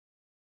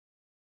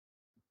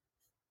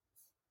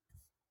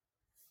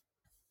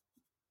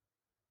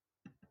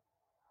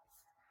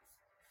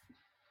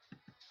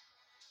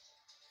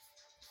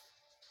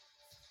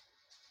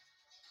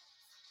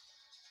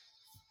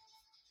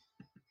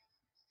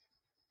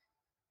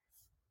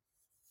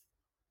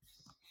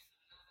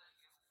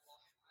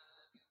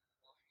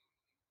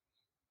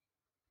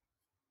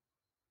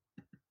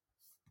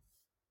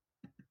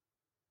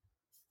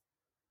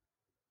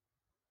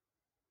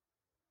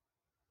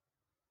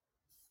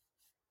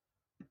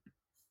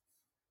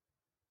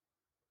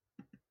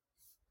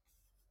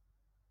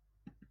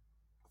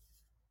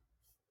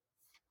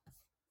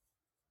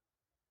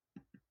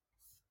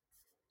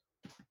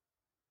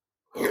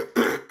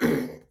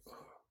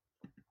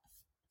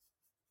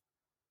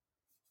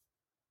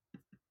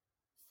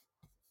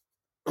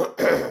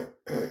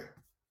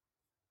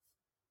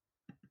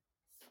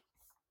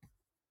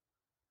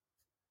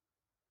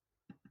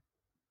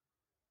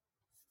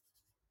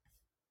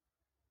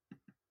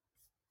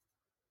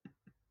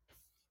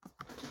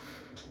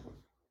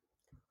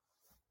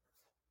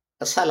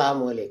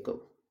السلام علیکم۔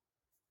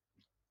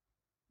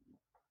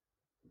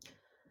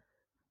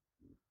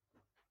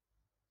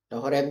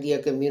 لاہور احمدیہ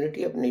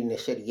کمیونٹی اپنی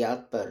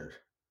نشریات پر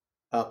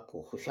آپ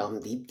کو خوش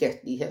آمدید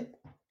کہتی ہے۔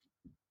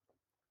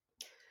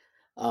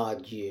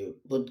 آج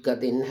بدھ کا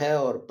دن ہے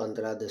اور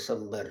 15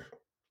 دسمبر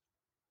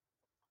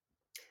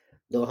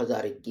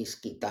 2021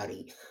 کی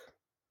تاریخ،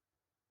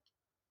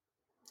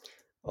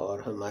 اور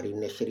ہماری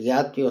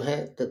نشریات جو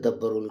ہیں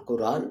تدبر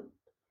القرآن،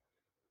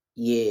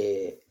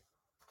 یہ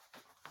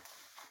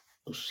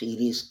اس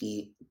سیریز کی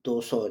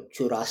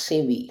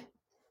 284ویں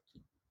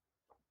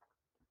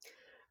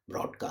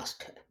براڈ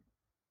کاسٹ ہے،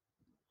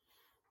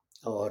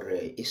 اور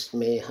اس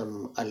میں ہم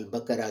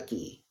البقرہ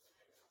کی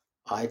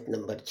آیت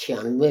نمبر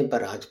 96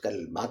 پر آج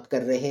کل بات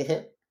کر رہے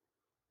ہیں،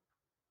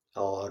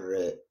 اور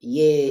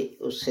یہ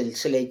اس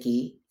سلسلے کی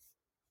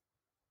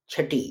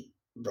 6ٹھی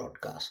براڈ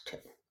کاسٹ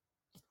ہے۔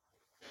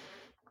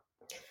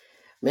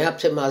 میں آپ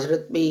سے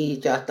معذرت بھی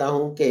چاہتا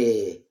ہوں کہ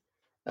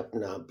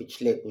اپنا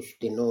پچھلے کچھ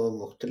دنوں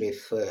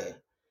مختلف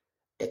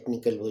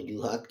ٹیکنیکل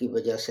وجوہات کی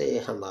وجہ سے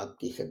ہم آپ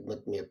کی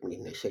خدمت میں اپنی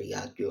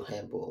نشریات جو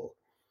ہیں وہ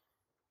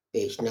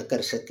پیش نہ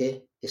کر سکے۔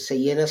 اس سے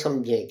یہ نہ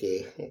سمجھیں کہ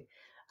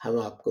ہم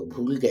آپ کو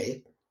بھول گئے،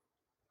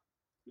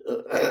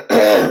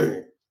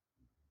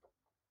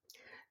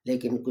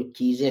 لیکن کچھ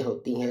چیزیں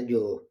ہوتی ہیں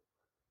جو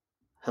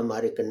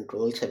ہمارے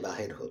کنٹرول سے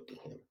باہر ہوتی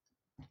ہیں۔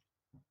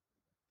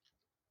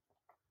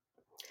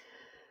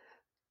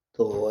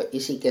 تو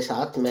اسی کے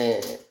ساتھ میں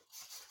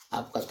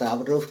آپ کا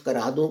تعارف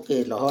کرا دوں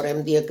کہ لاہور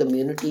احمدیہ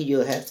کمیونٹی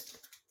جو ہے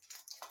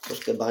اس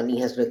کے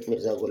بانی حضرت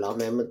مرزا غلام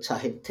احمد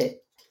صاحب تھے،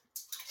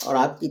 اور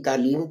آپ کی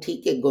تعلیم تھی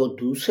کہ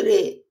دوسرے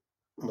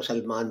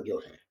مسلمان جو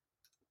ہیں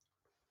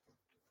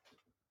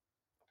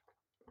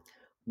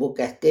وہ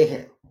کہتے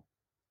ہیں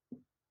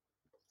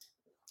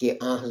کہ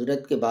آن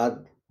حضرت کے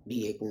بعد بھی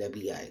ایک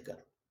نبی آئے گا،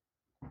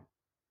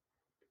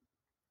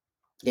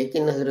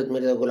 لیکن حضرت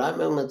مرزا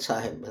غلام احمد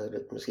صاحب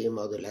حضرت مسیح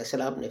موعود علیہ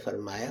السلام نے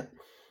فرمایا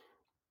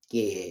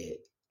کہ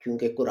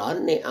چونکہ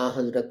قرآن نے آن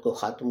حضرت کو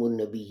خاتم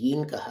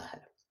النبیین کہا ہے،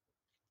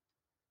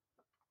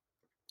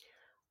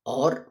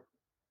 اور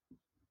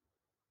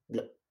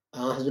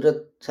آن حضرت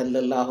صلی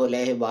اللہ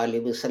علیہ وآلہ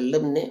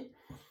وسلم نے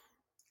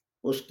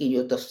اس کی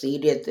جو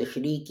تفسیر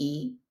تشریح کی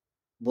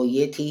وہ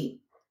یہ تھی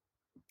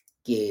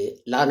کہ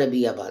لا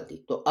نبی آبادی،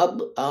 تو اب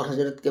آن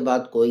حضرت کے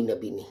بعد کوئی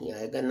نبی نہیں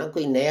آئے گا، نہ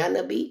کوئی نیا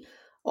نبی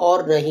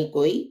اور نہ ہی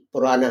کوئی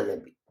پرانا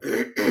نبی۔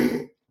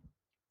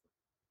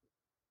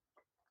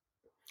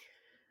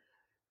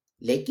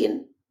 لیکن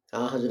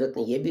آن حضرت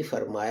نے یہ بھی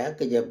فرمایا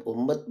کہ جب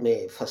امت میں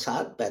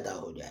فساد پیدا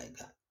ہو جائے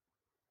گا،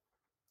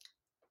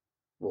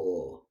 وہ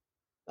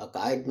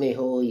عقائد میں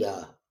ہو یا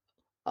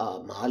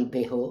اعمال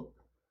میں ہو،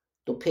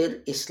 تو پھر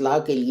اصلاح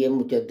کے لیے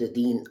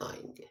مجددین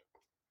آئیں گے،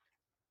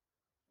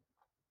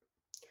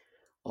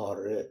 اور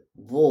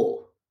وہ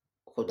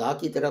خدا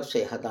کی طرف سے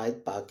ہدایت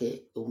پا کے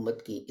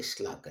امت کی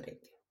اصلاح کریں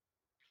گے۔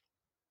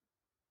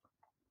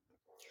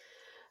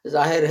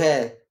 ظاہر ہے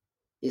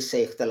اس سے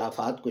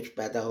اختلافات کچھ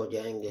پیدا ہو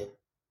جائیں گے،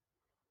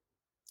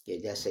 کہ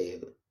جیسے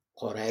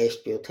قریش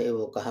جو تھے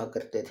وہ کہا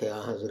کرتے تھے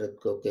آن حضرت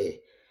کو کہ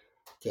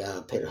کیا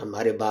پھر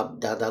ہمارے باپ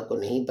دادا کو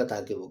نہیں پتا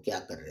کہ وہ کیا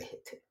کر رہے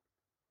تھے؟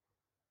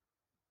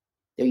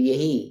 تو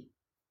یہی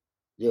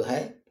جو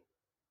ہے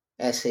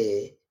ایسے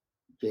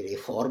جو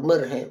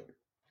ریفارمر ہیں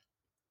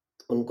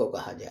ان کو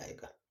کہا جائے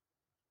گا۔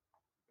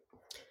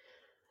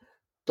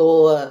 تو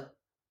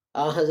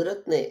آن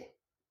حضرت نے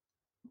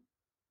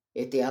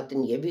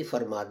احتیاطاً یہ بھی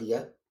فرما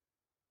دیا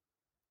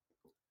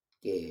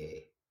کہ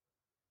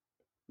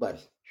بل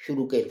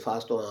شروع کے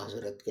الفاظ تو آن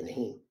حضرت کے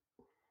نہیں،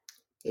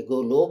 کہ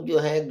وہ لوگ جو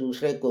ہیں ایک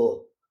دوسرے کو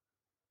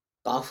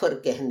کافر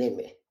کہنے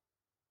میں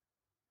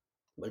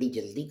بڑی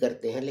جلدی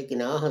کرتے ہیں،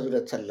 لیکن آن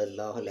حضرت صلی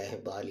اللہ علیہ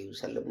وآلہ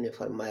وسلم نے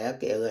فرمایا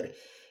کہ اگر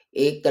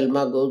ایک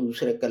کلمہ گو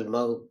دوسرے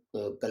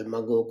کلمہ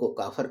گو کو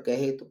کافر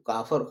کہے تو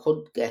کافر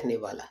خود کہنے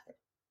والا ہے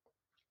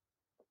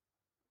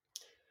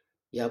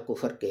یا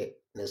کفر کے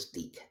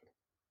نزدیک ہے۔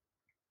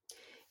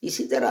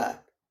 اسی طرح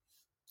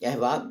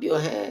احباب جو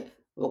ہیں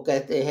وہ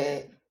کہتے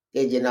ہیں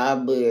کہ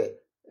جناب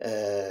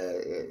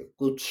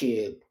کچھ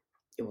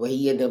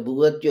وحی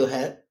نبوت جو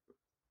ہے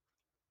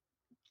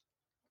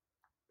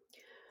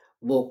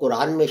وہ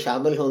قرآن میں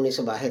شامل ہونے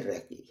سے باہر رہ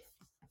گئی،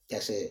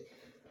 جیسے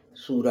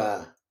سورہ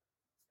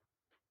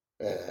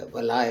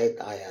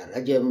ولایت آیا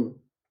رجم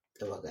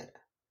وغیرہ۔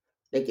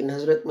 لیکن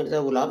حضرت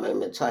مرزا غلام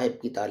احمد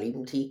صاحب کی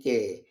تعلیم تھی کہ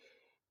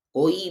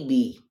کوئی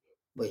بھی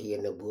وحی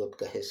نبوت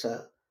کا حصہ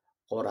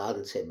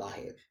قرآن سے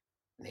باہر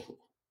نہیں،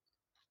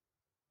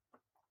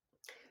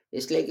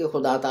 اس لیے کہ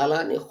خدا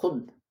تعالیٰ نے خود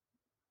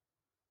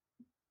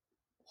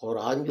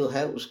قرآن جو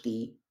ہے اس کی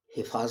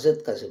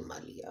حفاظت کا ذمہ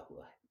لیا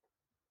ہوا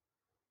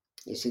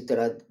ہے۔ اسی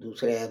طرح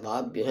دوسرے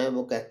احباب جو ہیں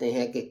وہ کہتے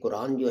ہیں کہ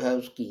قرآن جو ہے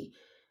اس کی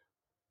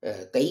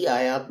کئی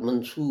آیات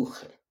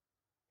منسوخ ہیں،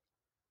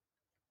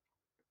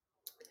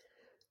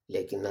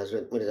 لیکن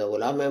حضرت مرزا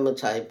غلام احمد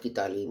صاحب کی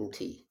تعلیم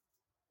تھی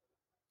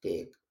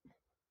کہ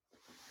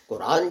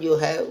قرآن جو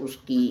ہے اس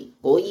کی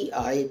کوئی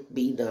آیت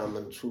بھی نہ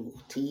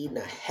منسوخ تھی،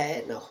 نہ ہے،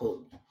 نہ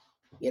ہوگی،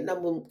 یہ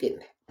ناممکن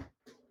ہے۔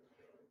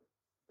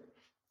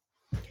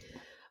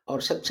 اور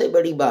سب سے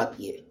بڑی بات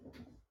یہ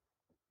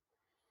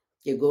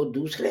کہ وہ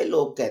دوسرے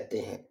لوگ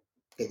کہتے ہیں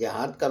کہ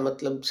جہاد کا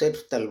مطلب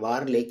صرف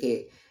تلوار لے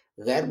کے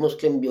غیر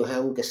مسلم جو ہیں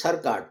ان کے سر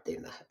کاٹ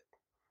دینا ہے۔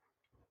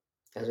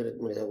 حضرت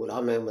مرزا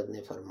غلام احمد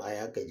نے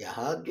فرمایا کہ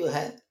جہاد جو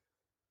ہے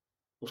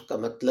اس کا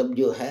مطلب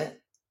جو ہے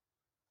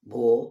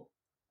وہ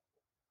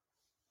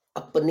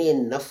اپنے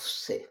نفس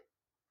سے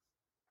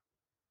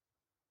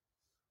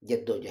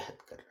جد و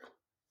جہد کرنا۔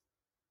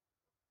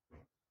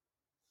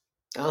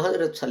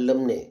 حضرت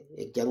سلم نے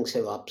ایک جنگ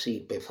سے واپسی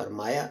پہ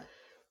فرمایا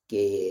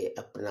کہ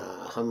اپنا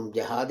ہم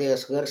جہاد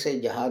اصغر سے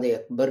جہاد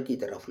اکبر کی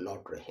طرف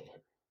لوٹ رہے ہیں،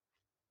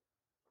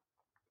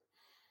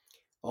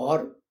 اور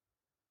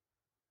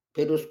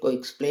پھر اس کو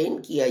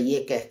ایکسپلین کیا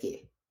یہ کہہ کے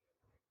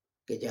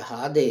کہ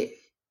جہاد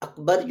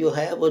اکبر جو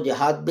ہے وہ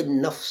جہاد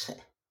بالنفس ہے،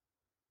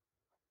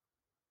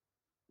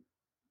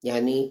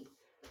 یعنی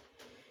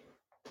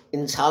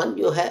انسان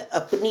جو ہے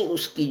اپنی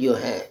اس کی جو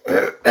ہے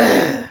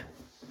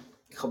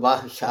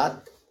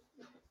خواہشات،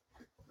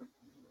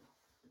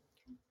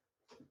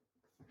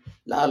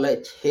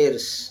 لالچ،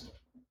 ہرس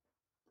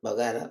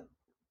وغیرہ،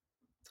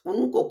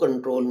 ان کو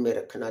کنٹرول میں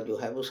رکھنا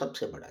جو ہے وہ سب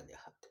سے بڑا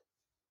جہاد ہے۔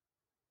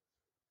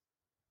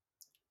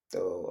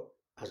 تو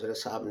حضرت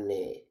صاحب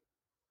نے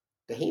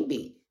کہیں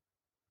بھی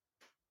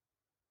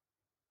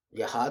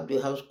جہاد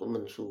جو ہے اس کو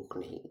منسوخ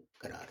نہیں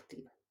قرار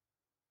دیا،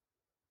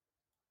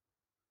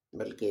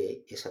 بلکہ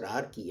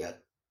اصرار کیا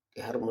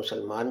کہ ہر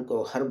مسلمان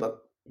کو ہر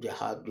وقت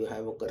جہاد جو ہے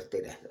وہ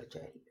کرتے رہنا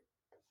چاہیے۔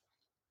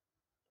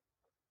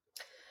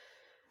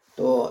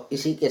 تو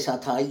اسی کے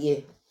ساتھ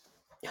آئیے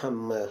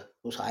ہم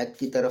اس آیت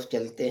کی طرف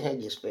چلتے ہیں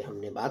جس پہ ہم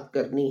نے بات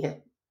کرنی ہے۔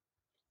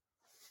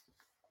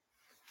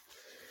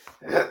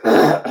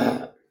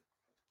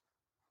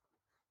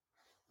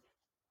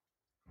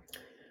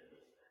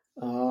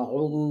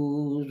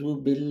 اعوذ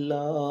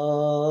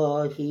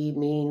باللہ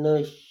من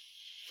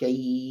الشیطان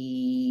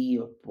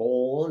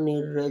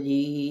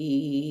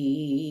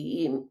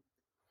الرجیم،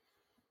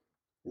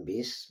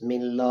 بسم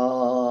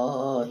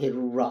اللہ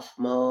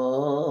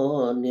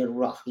الرحمن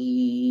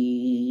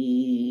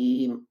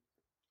الرحیم،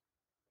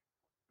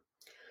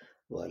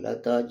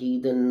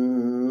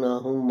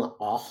 وَلَتَجِدَنَّهُمْ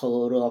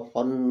أَحْرَصَ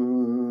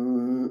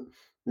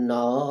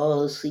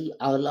النَّاسِ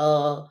عَلَى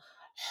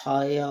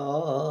حَيَاةٍ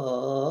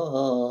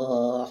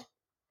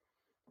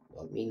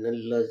وَمِنَ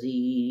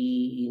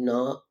الَّذِينَ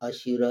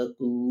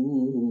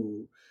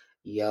أَشْرَكُوا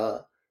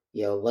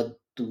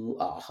يَوَدُّ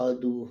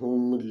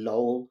أَحَدُهُمْ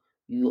لَوْ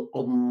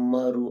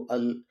يُعَمَّرُ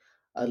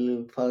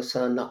أَلْفَ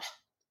سَنَةٍ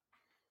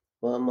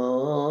وَمَا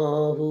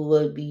هُوَ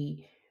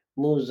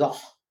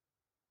بِمُزَحْزِحِهِ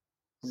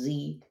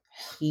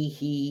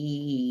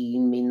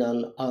مِنَ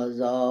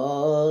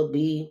الْعَذَابِ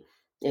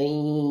أَن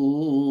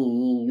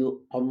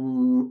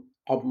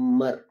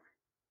يُعَمَّرَ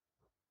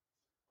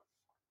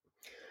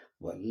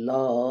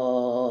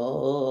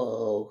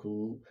وَاللَّهُ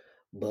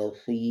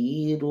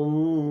بَصِيرٌ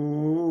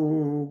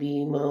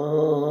بِمَا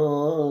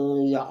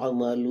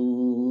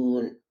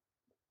يَعْمَلُونَ۔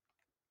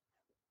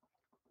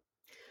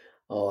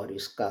 اور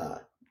اس کا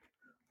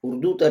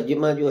اردو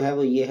ترجمہ جو ہے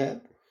وہ یہ ہے،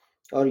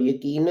 اور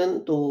یقیناً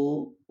تو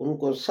ان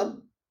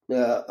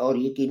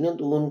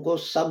کو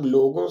سب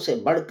لوگوں سے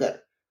بڑھ کر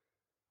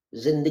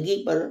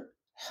زندگی پر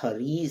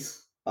حریص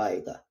پائے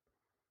گا،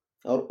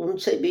 اور ان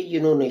سے بھی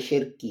جنہوں نے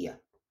شرک کیا،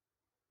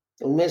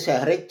 ان میں سے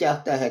ہر ایک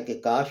چاہتا ہے کہ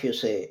کاش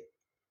اسے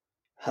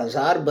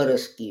 1000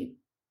 برس کی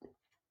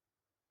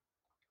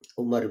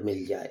عمر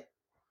مل جائے،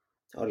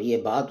 اور یہ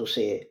بات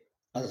اسے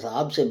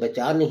عذاب سے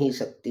بچا نہیں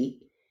سکتی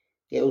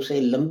کہ اسے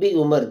لمبی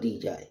عمر دی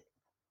جائے،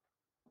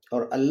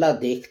 اور اللہ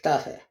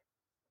دیکھتا ہے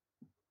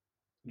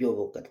جو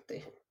وہ کرتے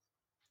ہیں۔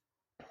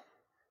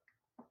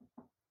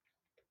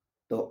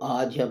 تو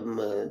آج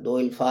ہم 2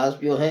 الفاظ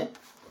جو ہیں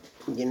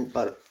جن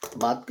پر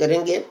بات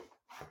کریں گے،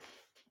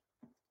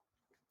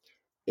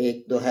 ایک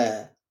تو ہے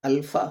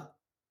الفا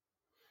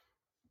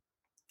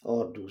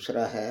اور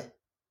دوسرا ہے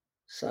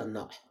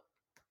ثنا۔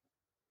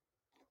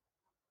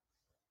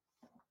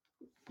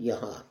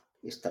 یہاں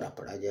اس طرح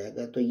پڑھا جائے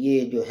گا، تو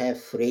یہ جو ہے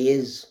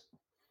فریز،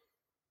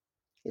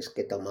 اس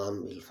کے تمام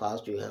الفاظ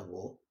جو ہیں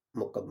وہ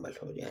مکمل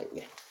ہو جائیں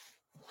گے۔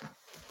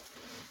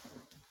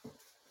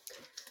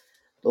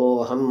 تو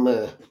ہم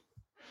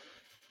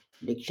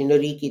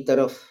ڈکشنری کی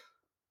طرف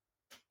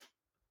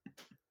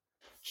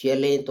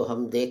چلیں تو ہم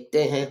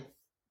دیکھتے ہیں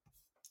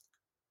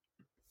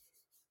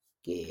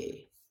کہ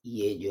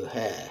یہ جو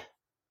ہے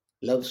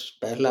لفظ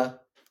پہلا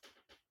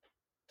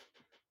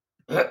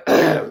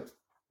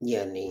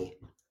یعنی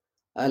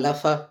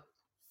الفا،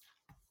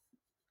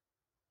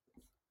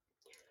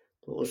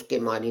 تو اس کے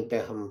معنی پہ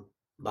ہم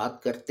بات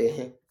کرتے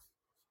ہیں۔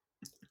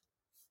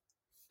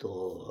 تو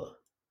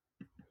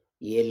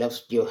یہ لفظ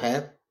جو ہے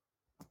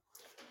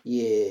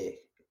یہ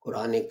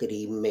قرآن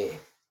کریم میں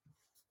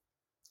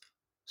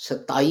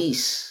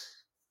 22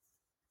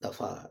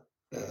 دفعہ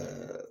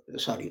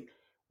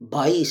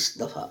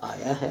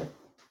آیا ہے،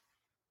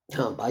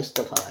 22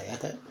 دفعہ آیا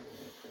ہے،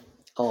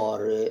 اور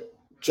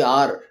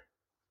 4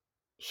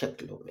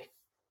 شکلوں میں،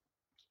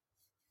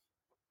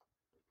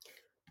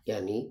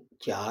 یعنی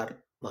 4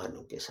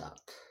 معنوں کے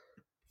ساتھ۔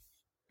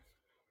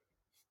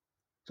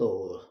 تو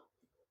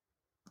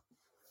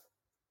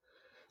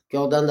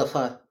 14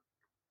 دفعہ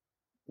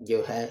جو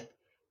ہے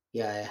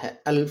یہ آیا ہے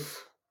الف،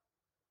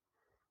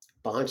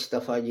 5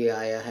 دفعہ یہ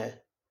آیا ہے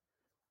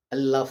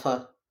اللفہ،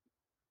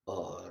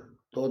 اور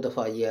 2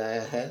 دفعہ یہ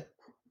آیا ہے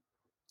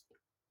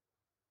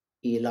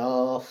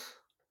ایلاف،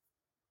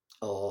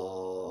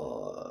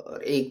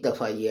 اور 1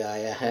 دفعہ یہ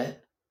آیا ہے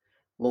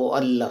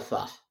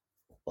مؤلفہ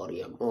اور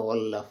یہ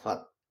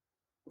مؤلفت.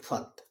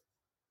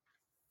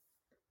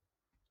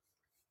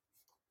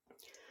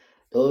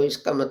 تو اس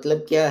کا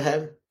مطلب کیا ہے؟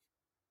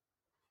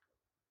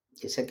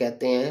 جسے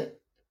کہتے ہیں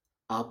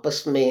آپس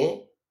میں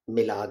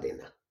ملا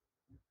دینا،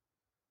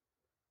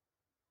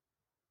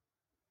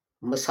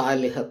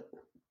 مصالحت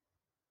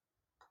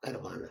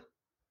کروانا،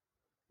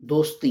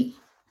 دوستی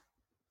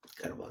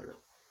کروانا.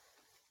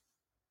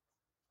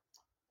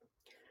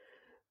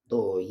 تو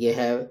یہ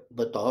ہے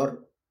بطور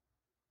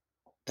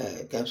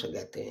کیا سے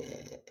کہتے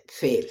ہیں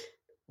فعل،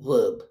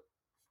 ورب.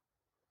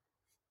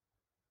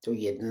 تو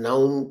یہ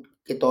ناؤن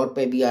کے طور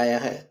پہ بھی آیا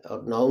ہے، اور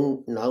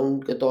ناؤن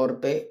کے طور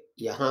پہ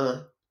یہاں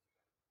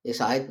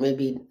اس آیت میں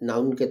بھی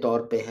ناؤن کے طور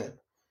پہ ہے.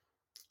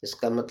 اس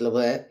کا مطلب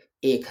ہے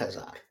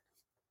 1000.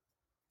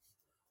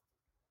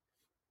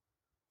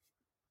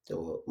 تو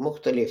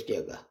مختلف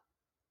جگہ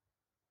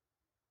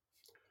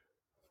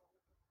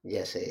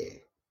جیسے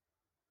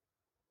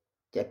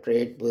چیپٹر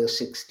 8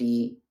 ورس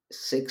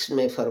 66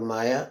 میں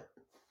فرمایا،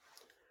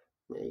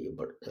 میں یہ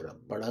ذرا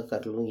بڑا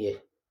کر لوں، یہ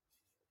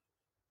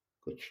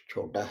کچھ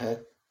چھوٹا ہے،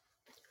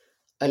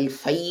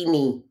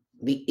 الفینی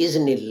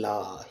باذن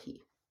اللہ،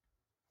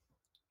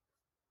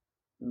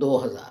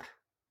 2000،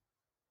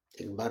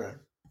 ایک بار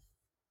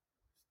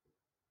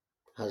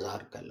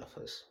 1000 کا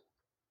لفظ.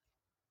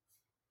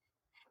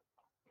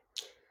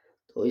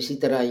 تو اسی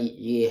طرح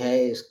یہ ہے،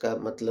 اس کا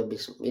مطلب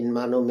ان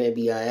معنوں میں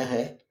بھی آیا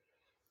ہے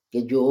کہ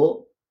جو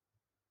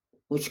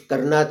کچھ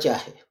کرنا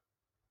چاہے،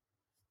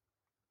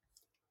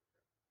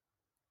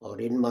 اور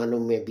ان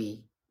معنوں میں بھی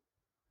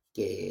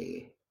کہ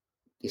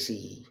کسی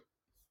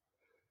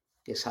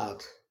کے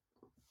ساتھ،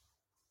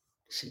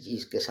 کسی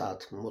چیز کے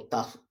ساتھ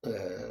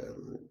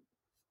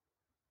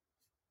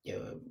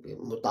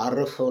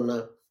متعارف ہونا،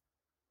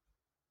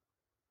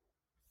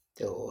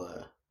 تو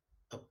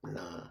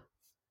اپنا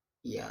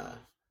یا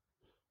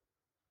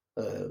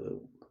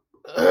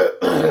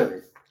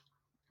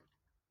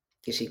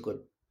کسی کو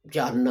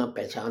جاننا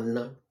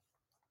پہچاننا،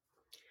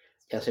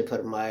 جیسے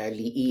فرمایا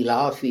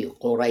لإیلاف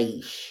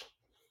قریش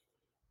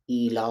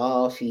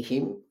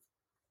ایلافہم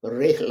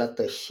رحلۃ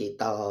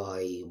الشتاء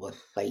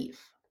والصیف.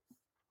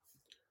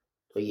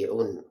 تو یہ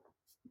ان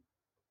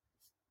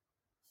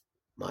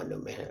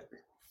معنوں میں ہے.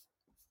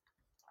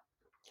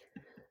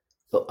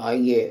 تو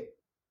آئیے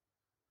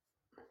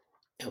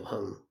اب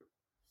ہم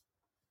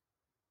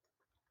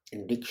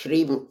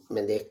ڈکشنری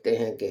میں دیکھتے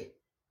ہیں کہ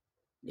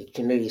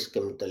ڈکشنری اس کے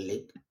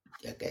متعلق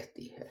کیا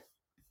کہتی ہے.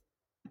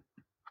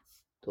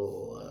 تو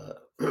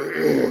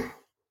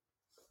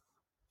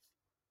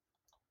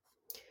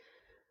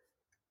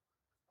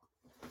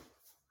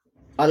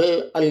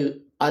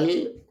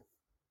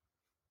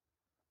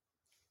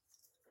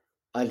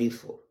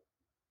الف،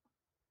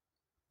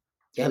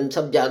 کہ ہم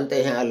سب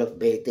جانتے ہیں الف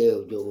بے تے،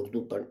 جو اردو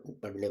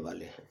پڑھنے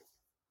والے ہیں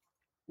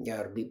یا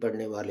عربی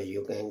پڑھنے والے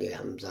جو کہیں گے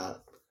حمزہ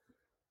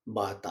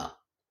باتا.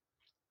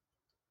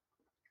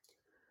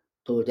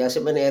 تو جیسے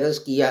میں نے عرض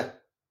کیا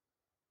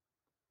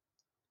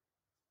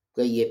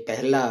کہ یہ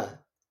پہلا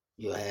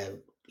جو ہے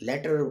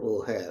لیٹر وہ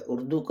ہے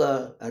اردو کا،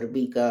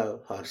 عربی کا،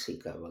 فارسی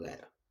کا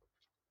وغیرہ.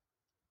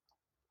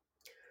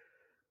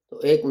 تو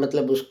ایک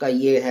مطلب اس کا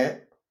یہ ہے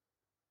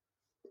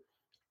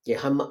کہ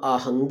ہم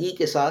آہنگی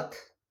کے ساتھ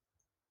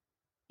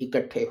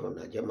اکٹھے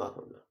ہونا، جمع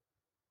ہونا.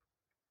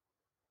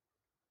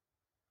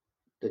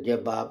 تو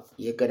جب آپ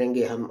یہ کریں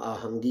گے ہم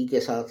آہنگی کے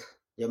ساتھ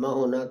جمع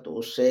ہونا، تو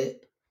اس سے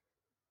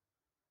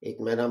ایک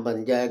معنی بن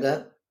جائے گا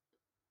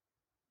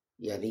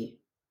یعنی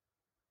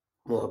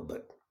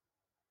محبت،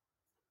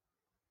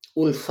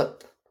 الفت.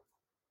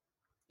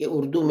 یہ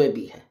اردو میں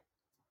بھی ہے،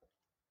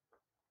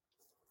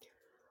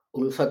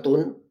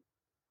 الفتن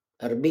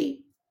عربی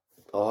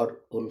اور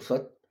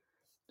الفت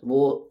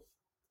وہ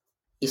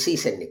اسی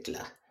سے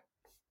نکلا.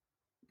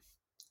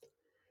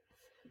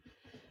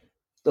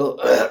 تو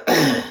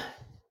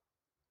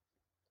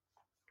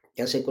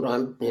جیسے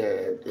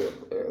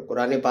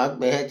قرآن پاک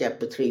میں ہے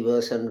چیپٹر 3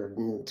 ورس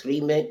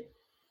 103 میں،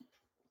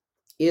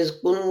 اذ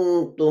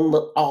کنتم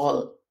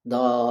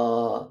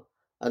اعداء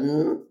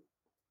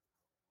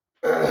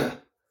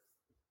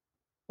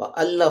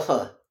وَأَلَّفَ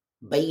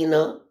بَيْنَ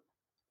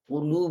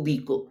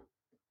قُلُوبِكُمْ،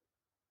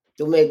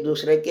 تم ایک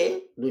دوسرے کے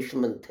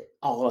دشمن تھے،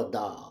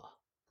 اعداء،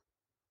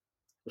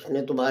 اس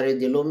نے تمہارے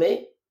دلوں میں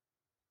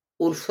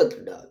الفت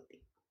ڈال دی.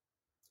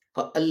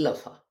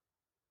 فَأَلَّفَ،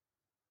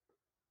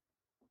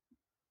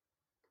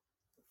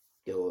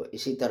 جو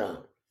اسی طرح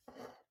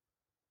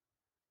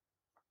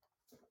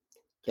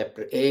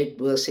چیپٹر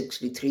 8 ورس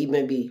 63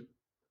 میں بھی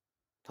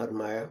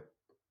فرمایا،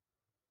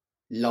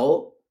 لو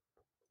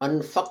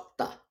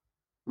انفقت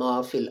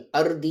ما فی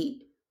الارض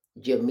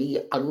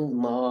جمیعا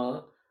ما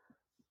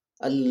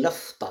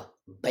الفت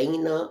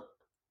بین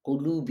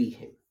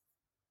قلوبہم،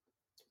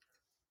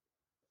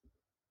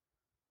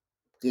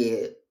 کہ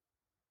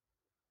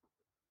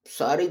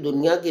ساری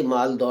دنیا کی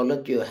مال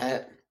دولت جو ہے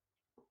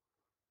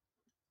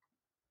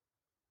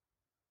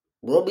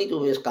وہ بھی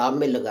تم اس کام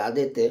میں لگا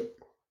دیتے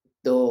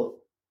تو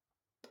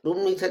تم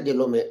نہیں سے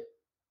دلوں میں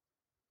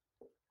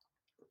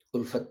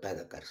الفت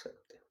پیدا کر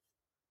سکتے۔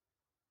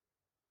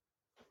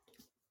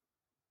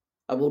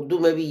 اب اردو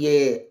میں بھی یہ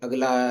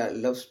اگلا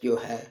لفظ جو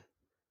ہے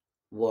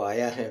وہ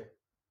آیا ہے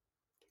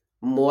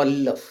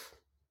مؤلف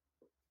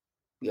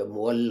یا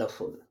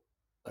مؤلف،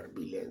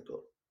 عربی لیں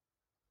تو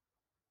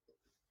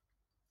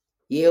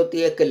یہ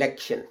ہوتی ہے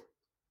کلیکشن،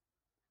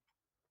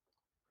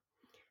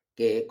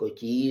 کہ کوئی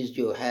چیز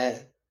جو ہے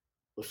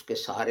اس کے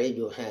سارے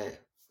جو ہیں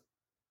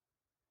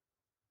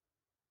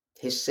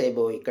حصے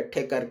وہ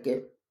اکٹھے کر کے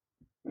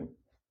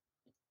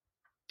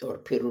اور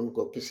پھر ان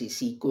کو کسی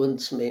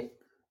سیکوینس میں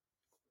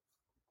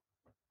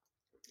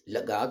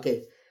لگا کے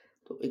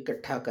تو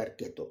اکٹھا کر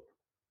کے تو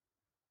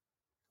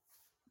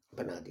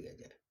بنا دیا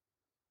جائے۔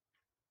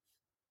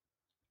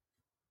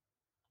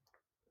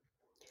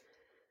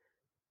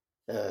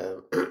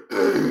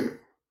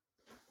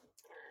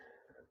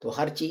 تو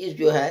ہر چیز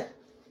جو ہے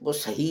وہ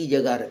صحیح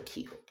جگہ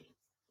رکھی ہوگی۔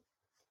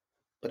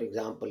 فار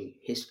ایگزامپل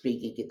ہسٹری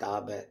کی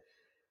کتاب ہے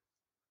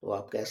تو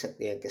آپ کہہ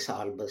سکتے ہیں کہ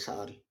سال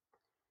بسال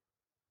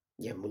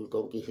یا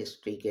ملکوں کی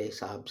ہسٹری کے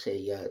حساب سے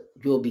یا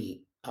جو بھی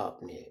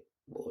آپ نے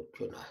وہ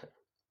چنا ہے۔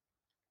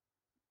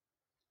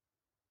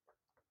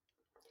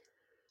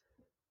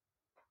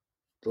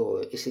 تو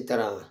اسی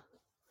طرح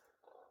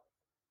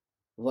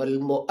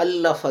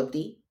والمؤلفۃ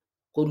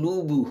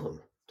قلوبہم،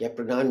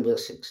 چیپٹر 9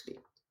 verse 60،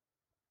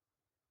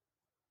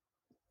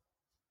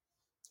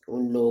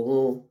 ان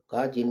لوگوں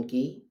کا جن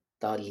کی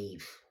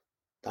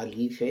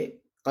تالیف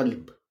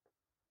قلب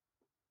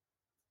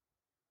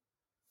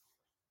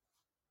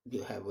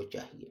جو ہے وہ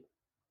چاہیے۔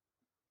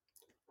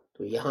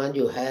 تو یہاں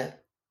جو ہے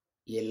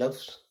یہ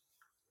لفظ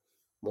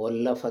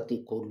مؤلفۃ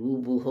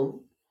قلوبہم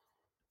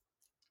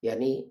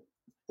یعنی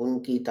ان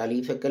کی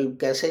تالیف قلب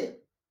کیسے،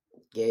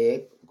 کہ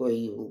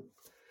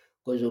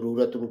کوئی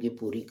ضرورت ان کی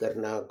پوری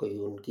کرنا، کوئی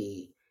ان کی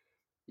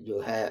جو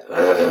ہے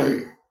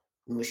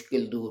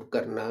مشکل دور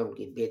کرنا، ان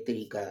کی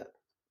بہتری کا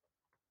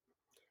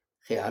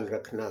خیال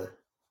رکھنا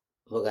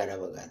وغیرہ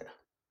وغیرہ۔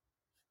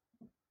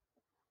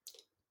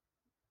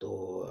 تو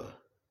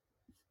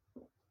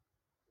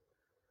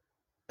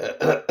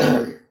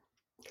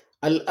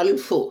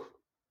الالف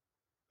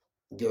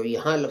جو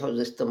یہاں لفظ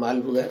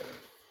استعمال ہوا ہے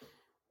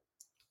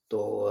تو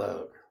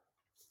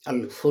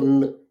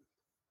الفن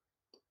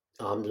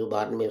عام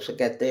زبان میں اسے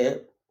کہتے ہیں،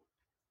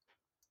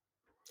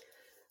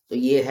 تو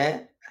یہ ہے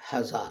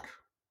ہزار۔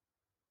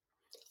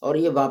 اور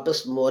یہ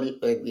واپس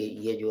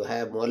یہ جو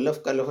ہے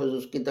مؤلف کا لفظ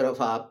اس کی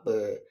طرف آپ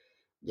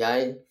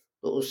جائیں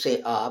تو اس سے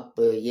آپ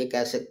یہ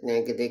کہہ سکتے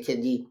ہیں کہ دیکھیں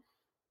جی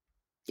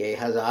کہ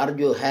ہزار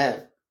جو ہے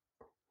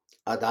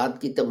اعداد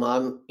کی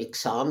تمام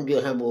اقسام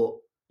جو ہیں وہ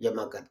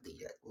جمع کر دی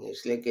جاتی ہیں،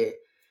 اس لیے کہ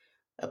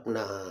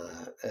اپنا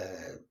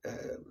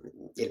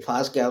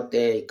الفاظ کیا ہوتے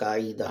ہیں،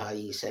 اکائی،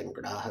 دہائی،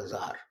 سینکڑا،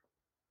 ہزار۔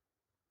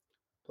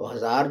 تو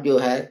ہزار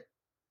جو ہے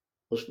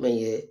اس میں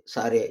یہ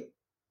سارے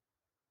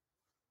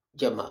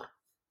جمع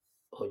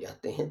ہو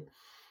جاتے ہیں۔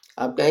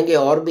 آپ کہیں گے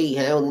اور بھی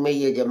ہیں ان میں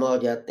یہ جمع ہو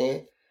جاتے ہیں،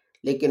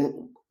 لیکن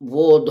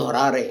وہ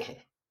دہرا رہے ہیں،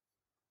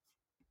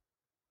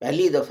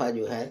 پہلی دفعہ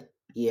جو ہے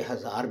یہ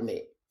ہزار میں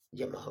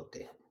جمع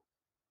ہوتے ہیں۔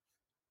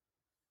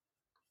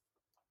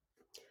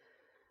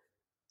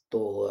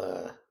 تو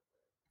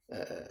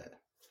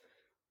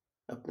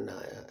اپنا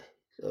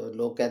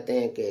لوگ کہتے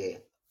ہیں کہ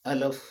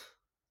الف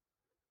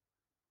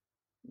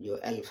جو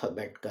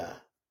الفابیٹ کا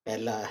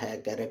پہلا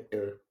ہے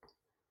کیریکٹر،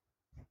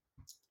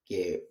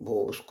 کہ وہ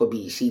اس کو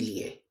بھی اسی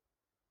لیے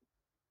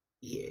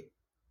یہ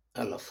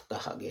الف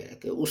کہا گیا ہے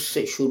کہ اس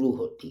سے شروع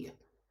ہوتی ہے۔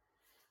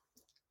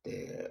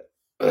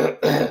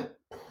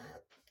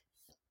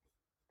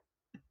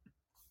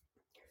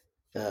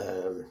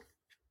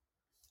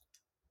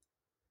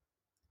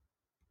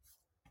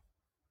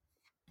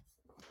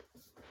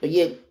 تو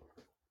یہ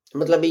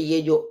مطلب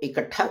یہ جو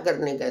اکٹھا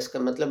کرنے کا اس کا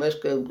مطلب ہے، اس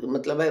کا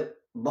مطلب ہے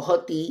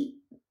بہت ہی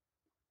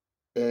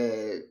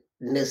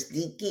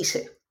نزدیکی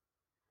سے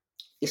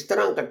اس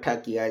طرح اکٹھا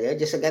کیا جائے،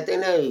 جیسے کہتے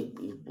ہیں نا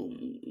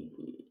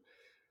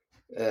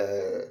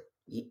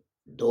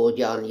دو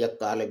جان یک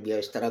قالب، یا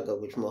اس طرح کا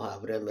کچھ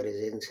محاورہ میرے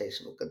ذہن سے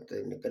اس وقت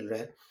نکل رہا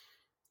ہے۔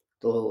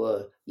 تو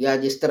یا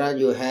جس طرح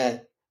جو ہے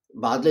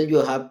بادل جو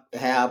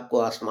ہے آپ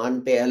کو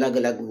آسمان پہ الگ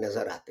الگ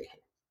نظر آتے ہیں،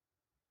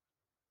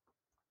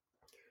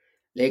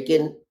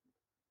 لیکن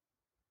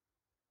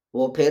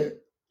وہ پھر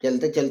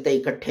چلتے چلتے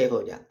اکٹھے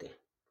ہو جاتے ہیں،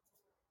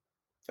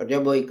 اور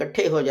جب وہ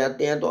اکٹھے ہو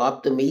جاتے ہیں تو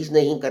آپ تمیز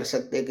نہیں کر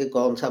سکتے کہ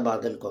کون سا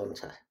بادل کون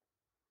سا ہے،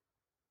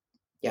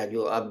 یا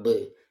جو اب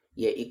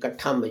یہ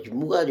اکٹھا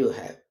مجموعہ جو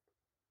ہے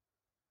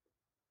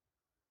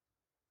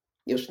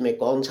اس میں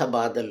کون سا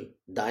بادل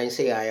دائیں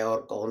سے آیا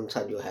اور کون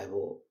سا جو ہے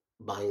وہ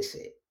بائیں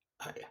سے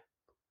آیا۔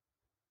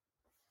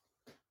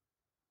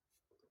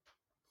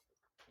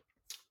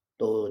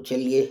 تو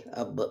چلیے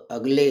اب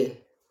اگلے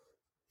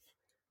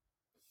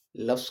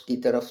لفظ کی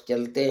طرف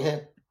چلتے ہیں۔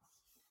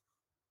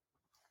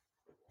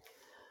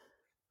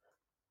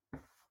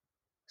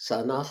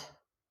 سنہ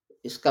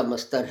اس کا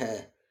مصدر ہے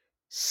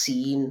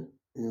سین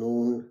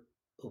نون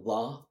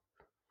وا،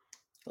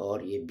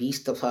 اور یہ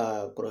 20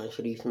 دفعہ قرآن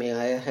شریف میں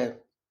آیا ہے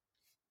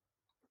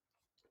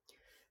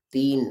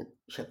 3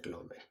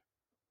 شکلوں میں،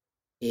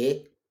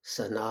 ایک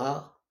سنا،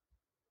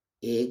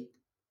 ایک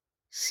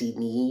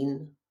سنین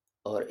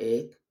اور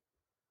ایک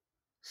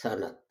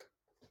سنت،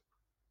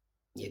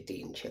 یہ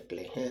 3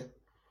 شکلیں ہیں۔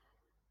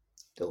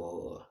 تو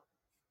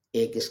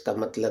ایک اس کا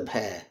مطلب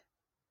ہے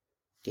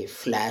کہ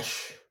فلیش،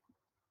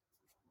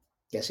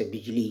 جیسے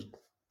بجلی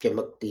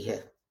چمکتی ہے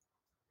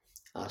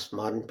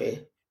آسمان پہ،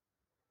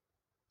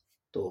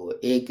 تو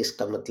ایک اس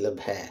کا مطلب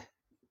ہے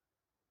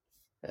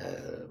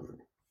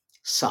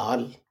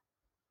سال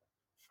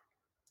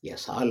یا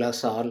سالہ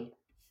سال،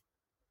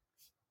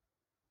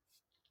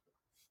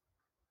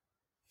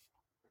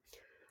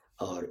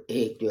 اور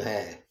ایک جو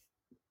ہے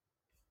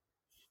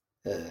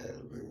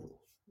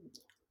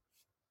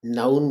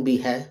ناؤن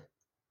بھی ہے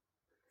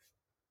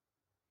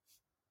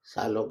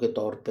سالوں کے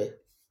طور پہ،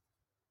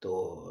 تو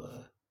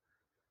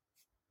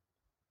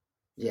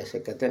جیسے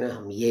کہتے ہیں نا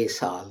ہم یہ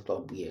سال، تو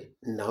اب یہ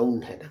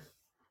ناؤن ہے نا،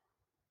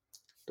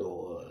 تو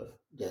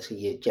جیسے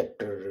یہ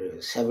چیپٹر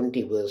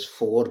 70 ورس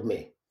 4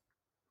 میں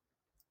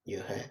جو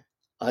ہے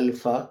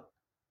الفا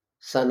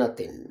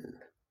سنتن،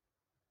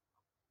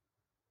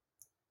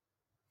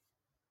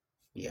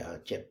 یا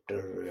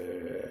چیپٹر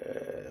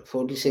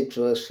 46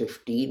 ورس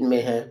 15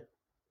 میں ہے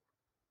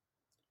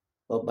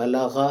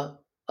وَبَلَغَ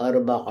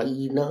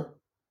 40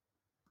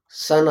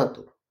 سنۃ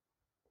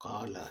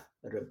قال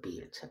ربی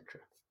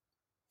ایٹسٹرا۔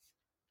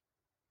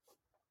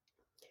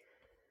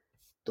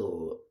 تو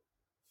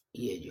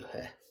یہ جو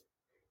ہے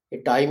یہ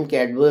ٹائم کے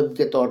ایڈورب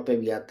کے طور پہ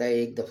بھی آتا ہے،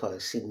 ایک دفعہ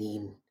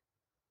سنین۔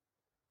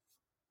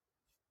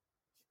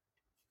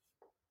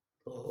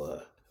 تو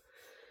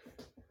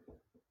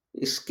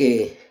اس کے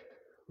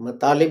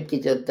مطالب کی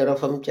طرف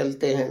ہم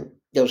چلتے ہیں،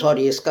 جب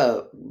سوری اس کا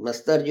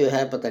مصدر جو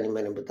ہے پتہ نہیں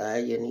میں نے بتایا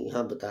یا نہیں،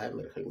 یہاں بتایا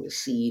میرے خیال میں،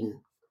 سین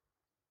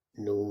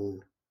نون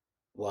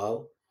واو،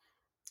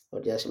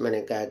 اور جیسے میں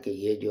نے کہا کہ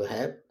یہ جو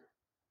ہے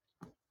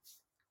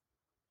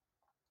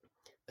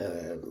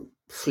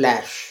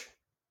فلیش،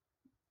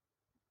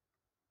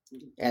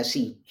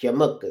 ایسی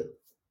چمک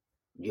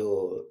جو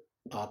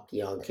آپ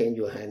کی آنکھیں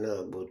جو ہے نا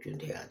وہ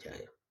چندھے آ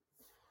جائے۔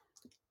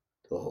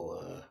 تو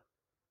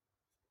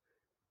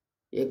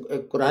ایک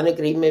قرآن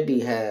کریم میں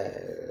بھی ہے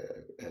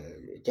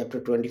چیپٹر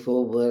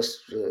 24 ورس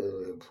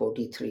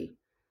 43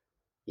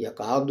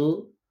 یقاد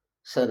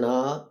سنا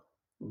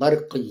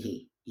برقی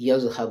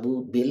یذہب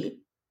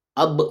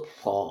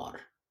بالابصار،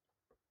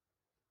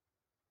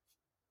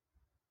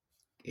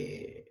 کہ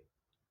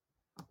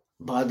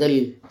بادل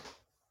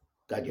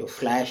کا جو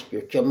فلیش، جو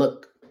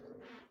چمک،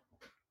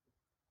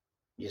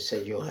 جس سے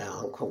جو ہے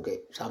آنکھوں کے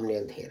سامنے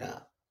اندھیرا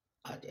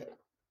آ جائے۔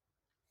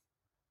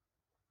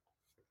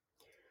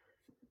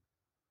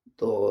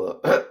 تو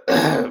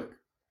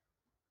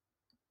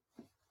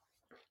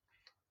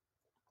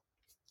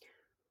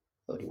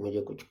اور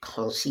مجھے کچھ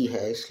کھانسی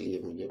ہے اس لیے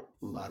مجھے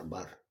بار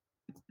بار،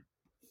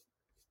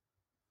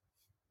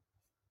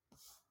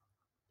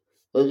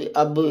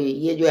 اب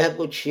یہ جو ہے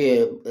کچھ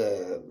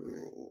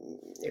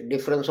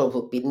ڈفرینس آف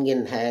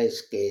اوپینین ہے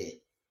اس کے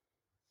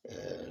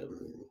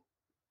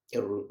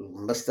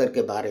مصدر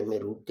کے بارے میں،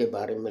 روٹ کے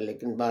بارے میں،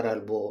 لیکن بہرحال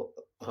وہ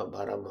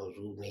ہمارا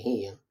موضوع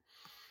نہیں ہے۔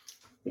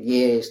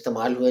 یہ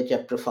استعمال ہوئے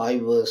چیپٹر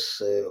 5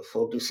 ورس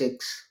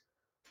 46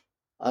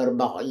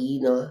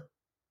 40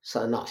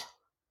 سنہ،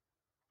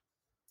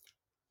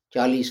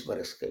 40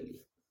 برس کے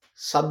لیے،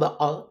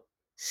 7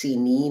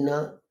 سنین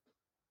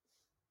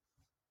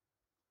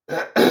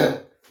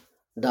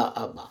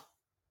دأبا،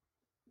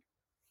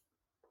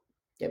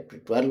 چیپٹر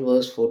 12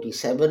 ورس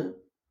 47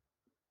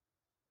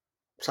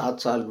 7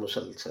 سال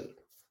مسلسل،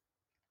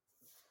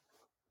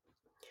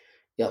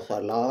 یا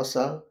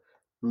ثلاثہ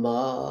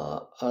ما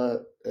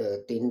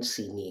 3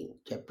 سنین،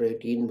 چیپٹر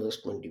 18 ورس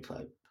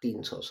 25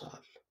 300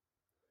 سال۔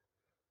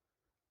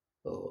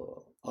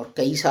 اور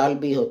کئی سال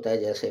بھی ہوتا ہے،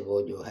 جیسے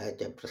وہ جو ہے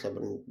چیپٹر 7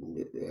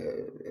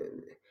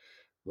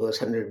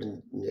 ورس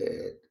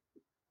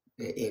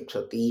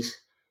 130،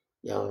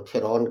 یہاں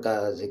فرعون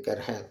کا ذکر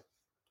ہے،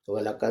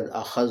 وَلَقَدْ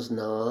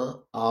أَخَذْنَا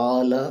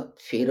آلَ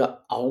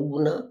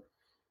فِرْعَوْنَ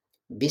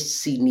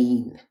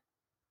بِالسِّنِينَ،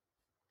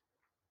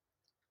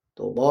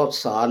 تو بہت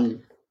سال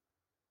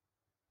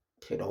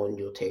فرعون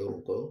جو تھے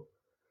ان کو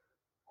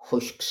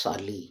خشک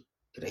سالی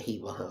رہی،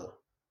 وہاں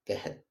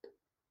قحط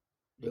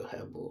جو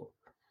ہے وہ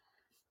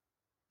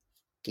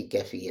کی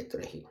کیفیت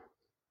رہی۔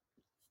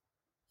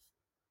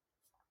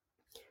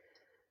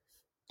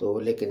 تو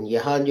لیکن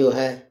یہاں جو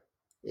ہے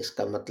اس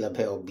کا مطلب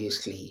ہے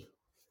اوبیسلی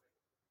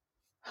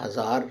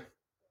 1000۔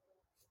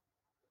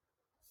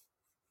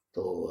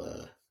 تو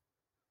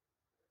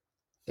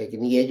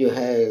لیکن یہ جو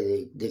ہے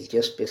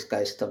دلچسپ اس کا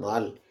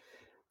استعمال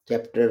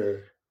چیپٹر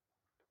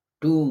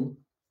 2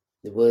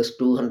 ورس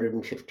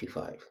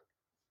 255،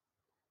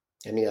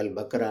 یعنی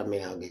البقرہ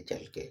میں آگے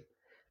چل کے،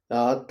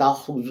 لا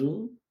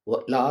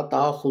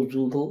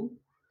تاخذوہ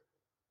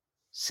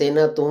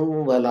سنۃ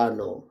ولا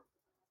نوم،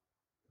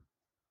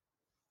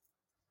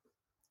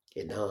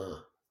 کہ نہ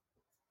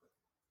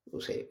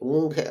اسے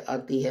اونگ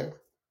آتی ہے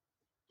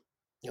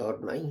اور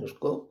نہ ہی اس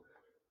کو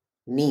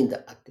نیند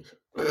آتی ہے۔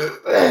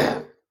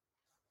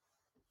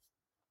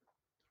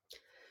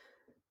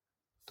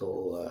 تو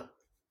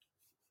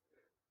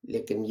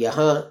لیکن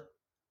یہاں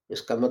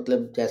اس کا مطلب،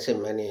 جیسے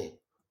میں نے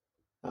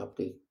آپ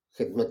کی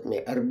خدمت میں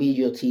عربی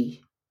جو تھی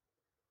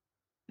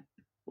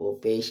وہ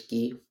پیش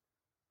کی،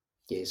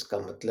 کہ اس کا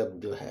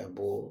مطلب جو ہے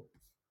وہ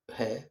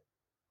ہے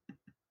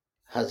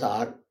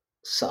 1000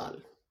 سال۔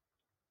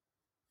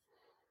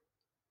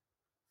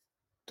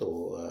 تو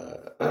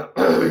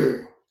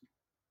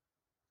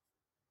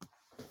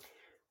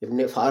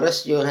ابن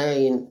فارس جو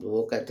ہیں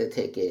وہ کہتے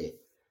تھے کہ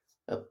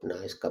اپنا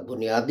اس کا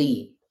بنیادی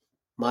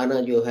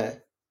معنی جو ہے،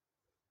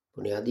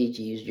 بنیادی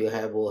چیز جو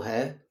ہے وہ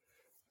ہے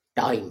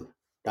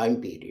ٹائم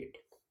پیریڈ۔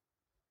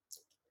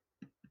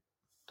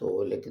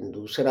 تو لیکن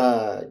دوسرا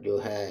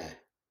جو ہے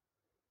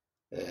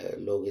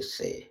لوگ اس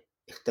سے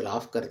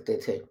اختلاف کرتے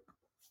تھے،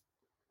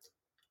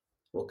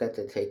 وہ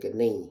کہتے تھے کہ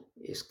نہیں،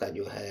 اس کا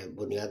جو ہے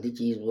بنیادی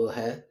چیز وہ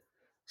ہے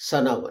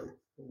سناون۔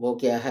 وہ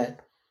کیا ہے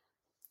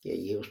کہ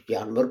یہ اس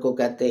جانور کو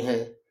کہتے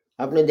ہیں،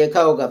 آپ نے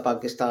دیکھا ہوگا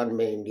پاکستان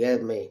میں، انڈیا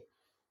میں،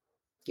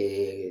 کہ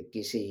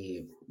کسی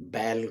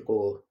بیل کو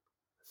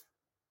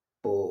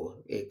وہ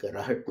ایک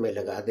رہٹ میں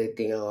لگا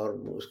دیتے ہیں اور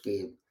اس کی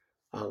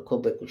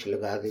آنکھوں پہ کچھ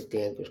لگا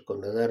دیتے ہیں کہ اس کو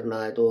نظر نہ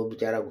آئے، تو وہ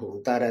بیچارہ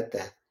گھومتا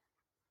رہتا ہے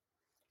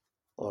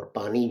اور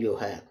پانی جو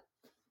ہے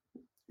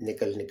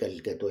نکل نکل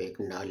کے تو ایک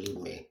نالی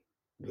میں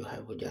جو ہے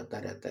وہ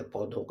جاتا رہتا ہے،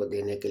 پودوں کو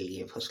دینے کے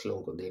لیے،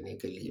 فصلوں کو دینے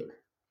کے لیے۔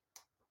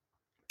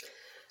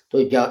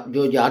 تو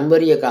جو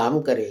جانور یہ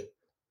کام کرے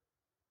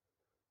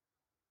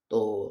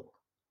تو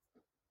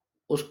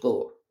اس کو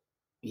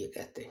یہ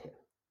کہتے ہیں۔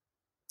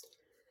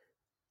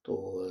 تو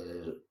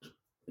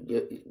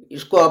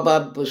اس کو اب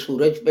آپ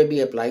سورج پہ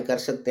بھی اپلائی کر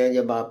سکتے ہیں،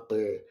 جب آپ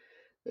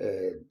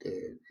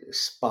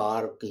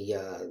سپارک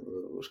یا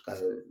اس کا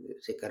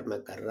ذکر میں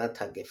کر رہا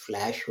تھا کہ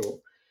فلیش ہو،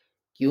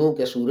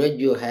 کیونکہ سورج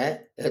جو ہے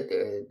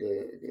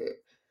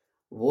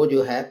وہ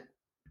جو ہے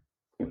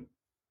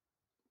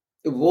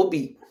وہ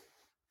بھی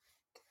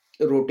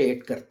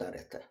روٹیٹ کرتا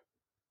رہتا ہے،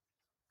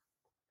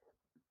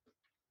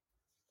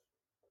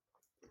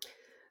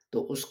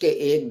 تو اس کے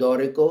ایک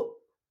دورے کو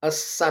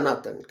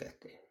السنتن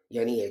کہتے ہیں،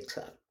 یعنی 1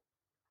 سال۔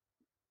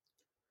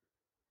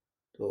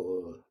 تو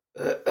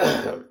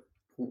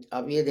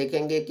آپ یہ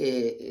دیکھیں گے کہ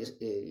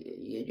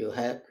یہ جو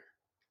ہے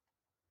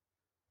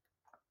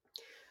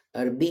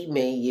عربی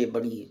میں یہ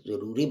بڑی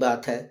ضروری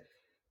بات ہے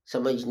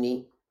سمجھنی،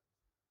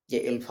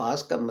 کہ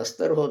الفاظ کا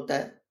مصدر ہوتا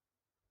ہے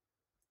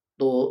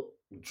تو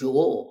جو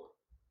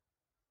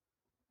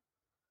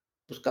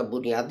اس کا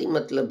بنیادی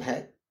مطلب ہے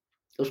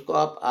اس کو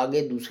آپ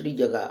آگے دوسری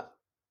جگہ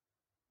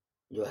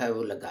جو ہے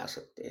وہ لگا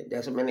سکتے ہیں۔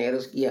 جیسے میں نے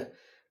عرض کیا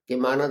کہ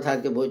مانا تھا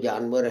کہ وہ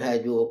جانور ہے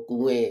جو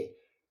کنویں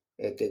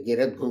کے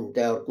گرد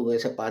گھومتا ہے اور کنویں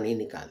سے پانی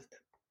نکالتا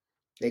ہے،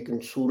 لیکن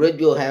سورج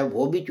جو ہے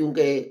وہ بھی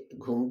چونکہ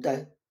گھومتا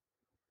ہے،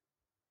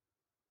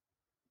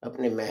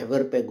 اپنے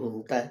محور پہ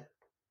گھومتا ہے،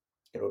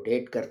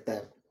 روٹیٹ کرتا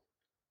ہے،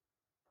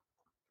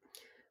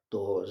 تو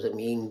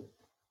زمین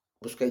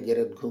اس کے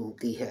گرد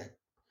گھومتی ہے،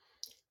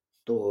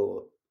 تو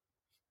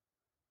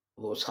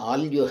وہ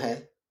سال جو ہے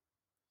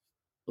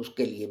اس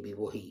کے لیے بھی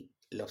وہی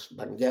لفظ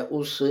بن گیا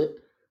اس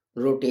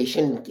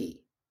روٹیشن کی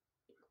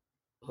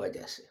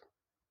وجہ سے۔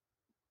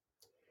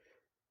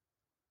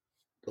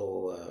 تو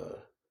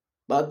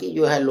باقی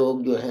جو ہے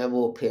لوگ جو ہیں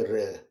وہ پھر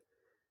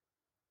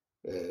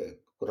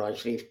قرآن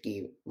شریف کی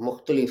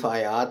مختلف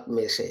آیات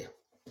میں سے،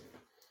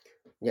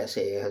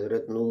 جیسے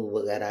حضرت نوح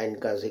وغیرہ ان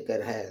کا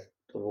ذکر ہے،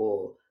 تو وہ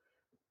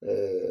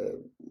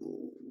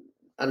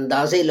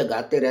اندازے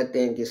لگاتے رہتے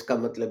ہیں کہ اس کا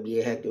مطلب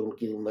یہ ہے کہ ان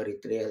کی عمر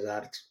اتنے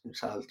 1000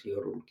 سال تھی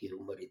اور ان کی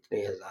عمر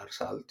اتنے 1000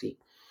 سال تھی،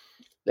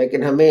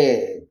 لیکن ہمیں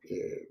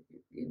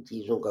ان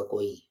چیزوں کا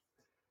کوئی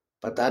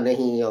پتہ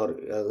نہیں، اور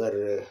اگر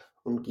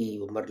ان کی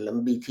عمر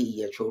لمبی تھی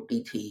یا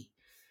چھوٹی تھی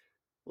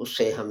اس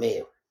سے ہمیں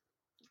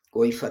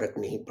کوئی فرق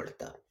نہیں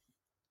پڑتا۔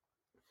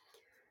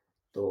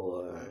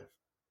 تو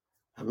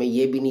ہمیں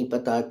یہ بھی نہیں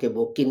پتا کہ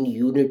وہ کن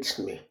یونٹس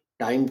میں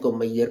ٹائم کو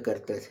میئر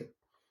کرتے تھے،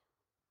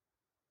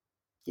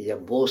 کہ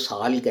جب وہ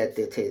سال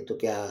کہتے تھے تو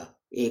کیا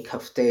 1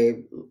 ہفتے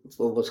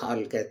کو وہ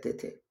سال کہتے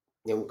تھے،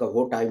 یا ان کا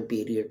وہ ٹائم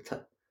پیریڈ تھا،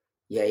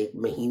 یا 1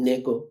 مہینے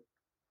کو،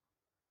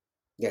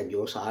 یا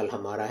جو سال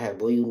ہمارا ہے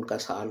وہی ان کا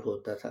سال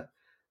ہوتا تھا۔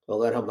 تو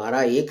اگر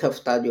ہمارا 1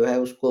 ہفتہ جو ہے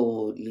اس کو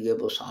لیے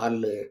وہ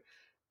سال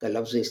کا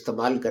لفظ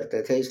استعمال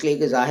کرتے تھے، اس لیے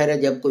کہ ظاہر ہے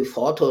جب کوئی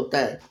فوت ہوتا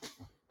ہے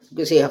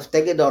کسی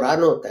ہفتے کے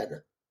دوران ہوتا ہے نا،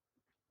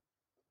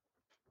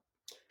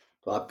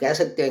 تو آپ کہہ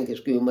سکتے ہیں کہ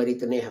اس کی عمر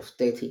اتنے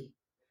ہفتے تھی۔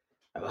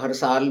 اب ہر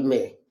سال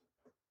میں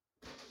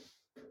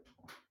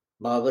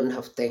 52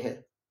 ہفتے ہیں،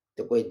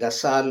 تو کوئی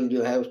 10 سال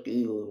جو ہے اس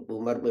کی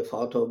عمر میں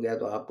فوت ہو گیا،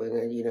 تو آپ کہیں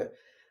گے جی نا،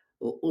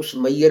 اس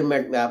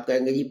میئرمنٹ میں آپ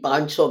کہیں گے جی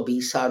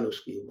 520 سال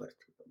اس کی عمر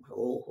تھی۔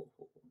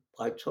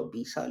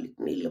 520 سال،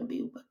 اتنی لمبی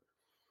عمر!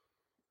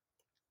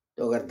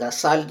 تو اگر 10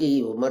 سال کی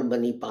عمر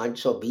بنی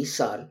 520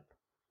 سال،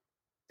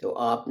 تو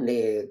آپ نے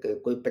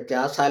کوئی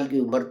 50 سال کی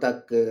عمر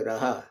تک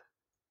رہا،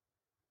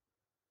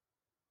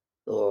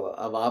 تو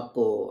اب آپ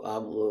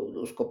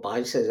اس کو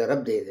 5 سے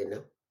ضرب دے دینا،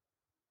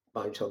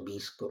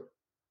 520 کو.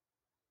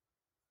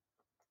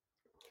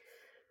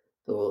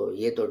 تو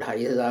یہ تو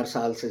 2500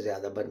 سال سے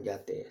زیادہ بن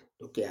جاتے ہیں.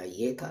 تو کیا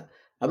یہ تھا؟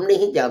 ہم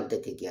نہیں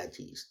جانتے کہ کیا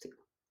چیز تھی.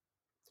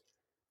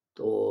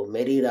 تو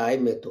میری رائے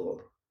میں تو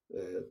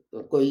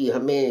کوئی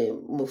ہمیں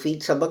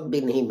مفید سبق بھی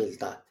نہیں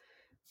ملتا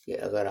کہ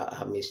اگر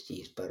ہم اس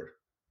چیز پر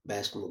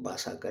بحث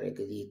مباحثہ کریں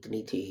کہ جی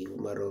اتنی تھی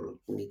عمر اور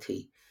اتنی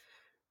تھی.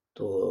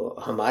 تو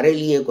ہمارے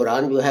لیے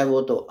قرآن جو ہے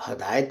وہ تو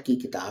ہدایت کی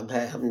کتاب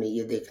ہے. ہم نے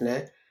یہ دیکھنا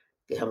ہے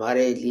کہ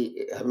ہمارے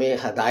لیے ہمیں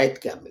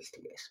ہدایت کیا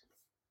ملتی ہے اس میں.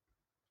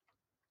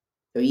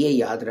 تو یہ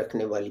یاد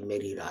رکھنے والی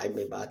میری رائے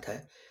میں بات ہے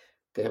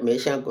کہ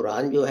ہمیشہ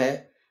قرآن جو ہے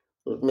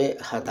اس میں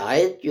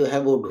ہدایت جو ہے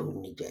وہ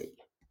ڈھونڈنی چاہیے.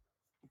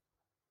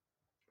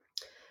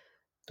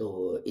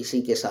 تو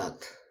اسی کے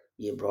ساتھ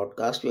یہ براڈ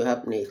کاسٹ جو ہے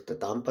اپنے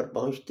اختتام پر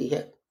پہنچتی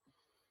ہے.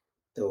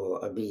 تو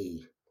ابھی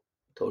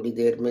تھوڑی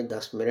دیر میں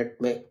 10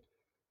 منٹ میں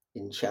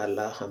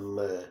انشاءاللہ ہم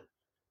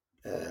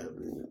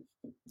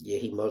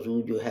یہی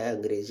موضوع جو ہے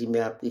انگریزی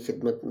میں آپ کی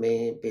خدمت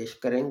میں پیش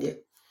کریں گے.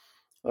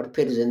 اور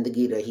پھر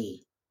زندگی رہی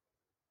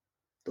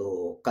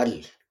تو کل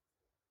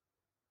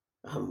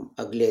ہم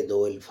اگلے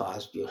 2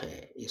 الفاظ جو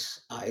ہیں اس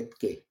آیت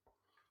کے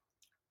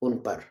ان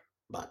پر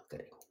بات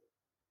کریں گے.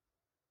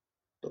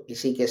 تو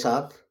اسی کے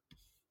ساتھ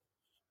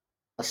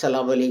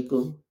السلام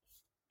علیکم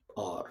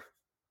اور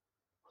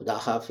خدا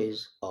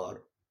حافظ اور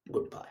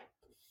گڈ بائے.